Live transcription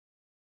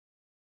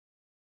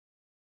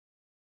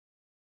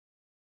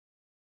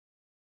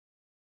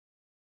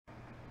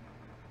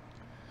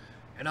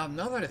And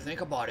now that I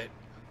think about it,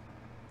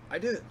 I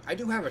do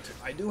have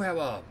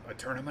a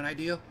tournament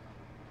idea.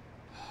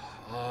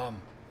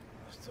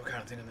 Still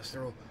kind of thinking this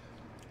through.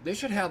 They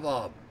should have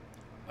a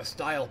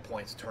style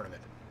points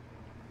tournament.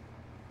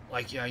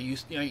 Like you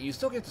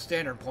still get the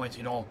standard points,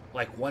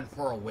 like 1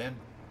 for a win,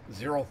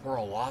 0 for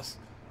a loss,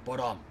 but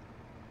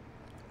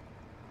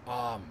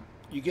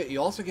you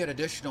also get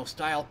additional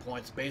style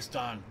points based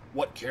on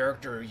what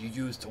character you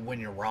use to win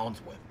your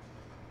rounds with.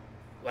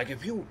 Like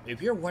if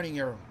you're winning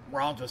your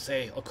rounds with,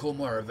 say, Akuma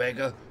or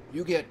Vega,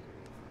 you get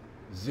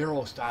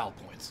 0 style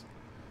points.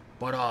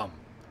 But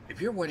if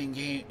you're winning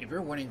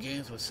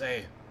games with,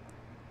 say,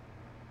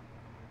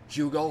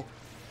 Hugo,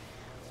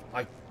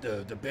 like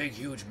the big,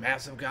 huge,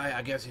 massive guy,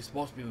 I guess he's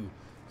supposed to be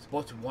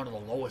one of the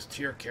lowest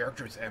tier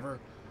characters ever.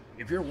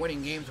 If you're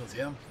winning games with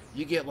him,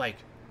 you get like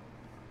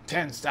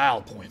 10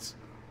 style points.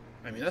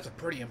 I mean, that's a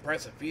pretty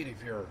impressive feat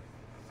if you're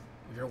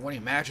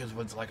winning matches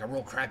with like a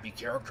real crappy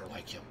character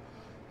like him.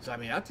 So I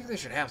mean, I think they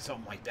should have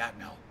something like that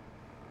now.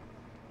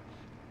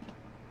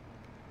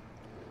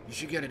 You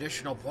should get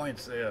additional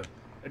points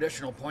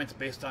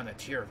based on the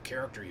tier of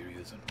character you're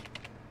using.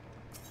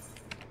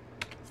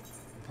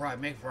 It'll probably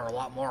make for a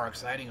lot more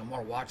exciting and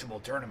more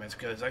watchable tournaments.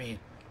 Because I mean,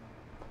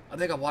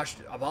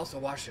 I've also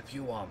watched a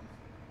few. I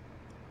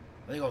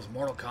think it was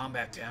Mortal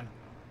Kombat 10.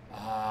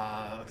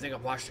 I think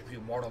I've watched a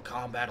few Mortal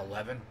Kombat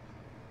 11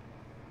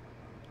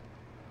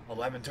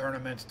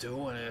 tournaments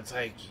too, and it's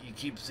like you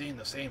keep seeing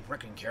the same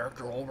freaking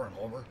character over and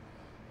over.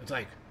 It's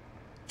like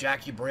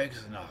Jackie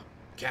Briggs and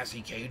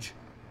Cassie Cage.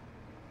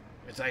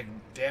 It's like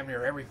damn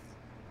near every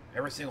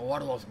single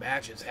one of those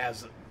matches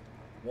has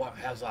one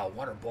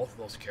or both of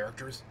those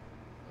characters.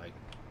 Like,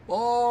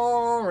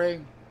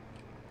 boring.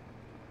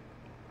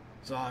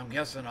 So I'm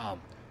guessing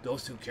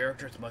those two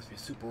characters must be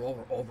super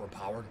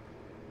overpowered.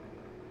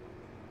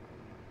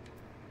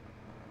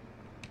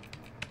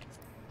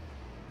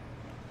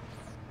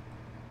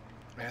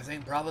 I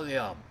think probably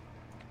the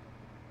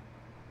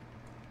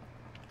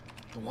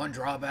one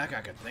drawback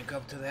I could think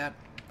of to that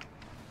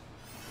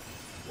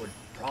would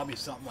probably be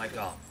something like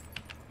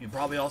you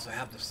probably also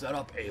have to set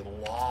up a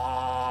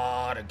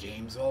lot of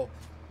games though.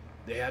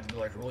 They have to be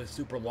like really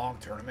super long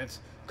tournaments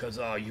because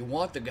you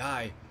want the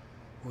guy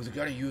who's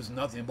gonna use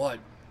nothing but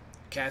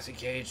Cassie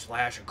Cage /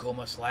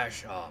 Akuma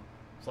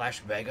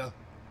 / Vega.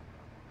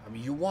 I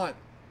mean, you want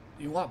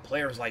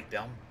players like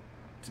them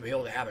to be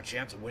able to have a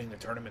chance of winning the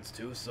tournaments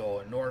too.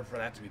 So in order for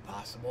that to be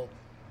possible,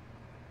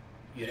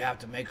 you'd have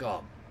to make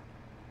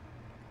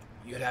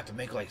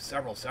like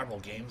several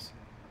games,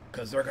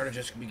 because they're gonna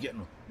just be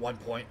getting 1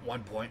 point,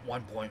 1 point,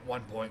 1 point,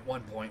 1 point,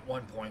 1 point,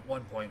 1 point,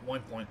 1 point,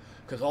 1 point,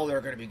 because all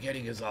they're gonna be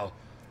getting is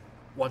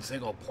one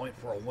single point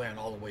for a win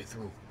all the way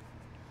through.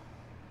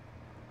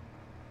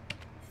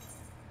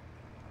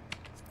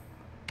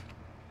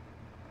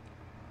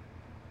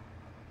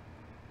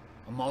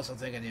 I'm also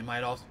thinking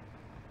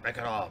they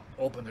could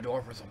open the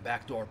door for some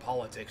backdoor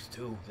politics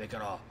too. They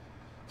could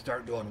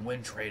start doing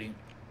win trading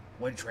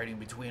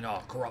between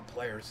corrupt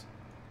players.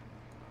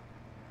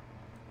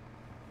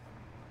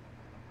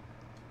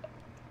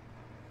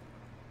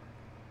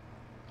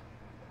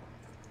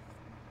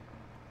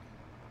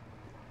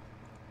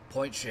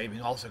 Point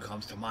shaving also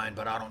comes to mind,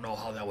 but I don't know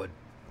how that would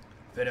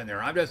fit in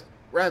there. I'm just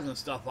rattling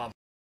stuff off